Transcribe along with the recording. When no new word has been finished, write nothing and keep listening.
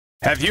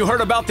Have you heard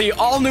about the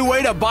all-new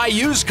way to buy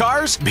used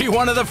cars? Be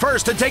one of the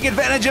first to take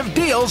advantage of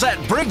deals at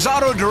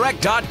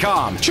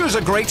BriggsAutoDirect.com. Choose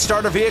a great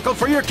starter vehicle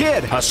for your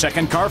kid, a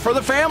second car for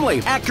the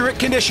family. Accurate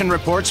condition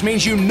reports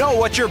means you know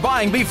what you're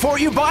buying before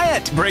you buy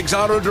it.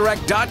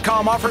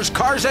 BriggsAutoDirect.com offers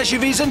cars,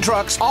 SUVs, and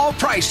trucks, all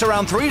priced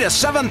around $3,000 to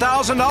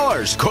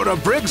 $7,000. Go to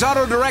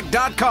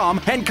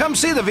BriggsAutoDirect.com and come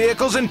see the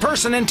vehicles in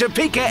person in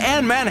Topeka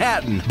and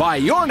Manhattan. Buy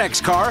your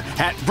next car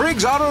at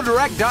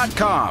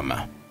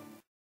BriggsAutoDirect.com.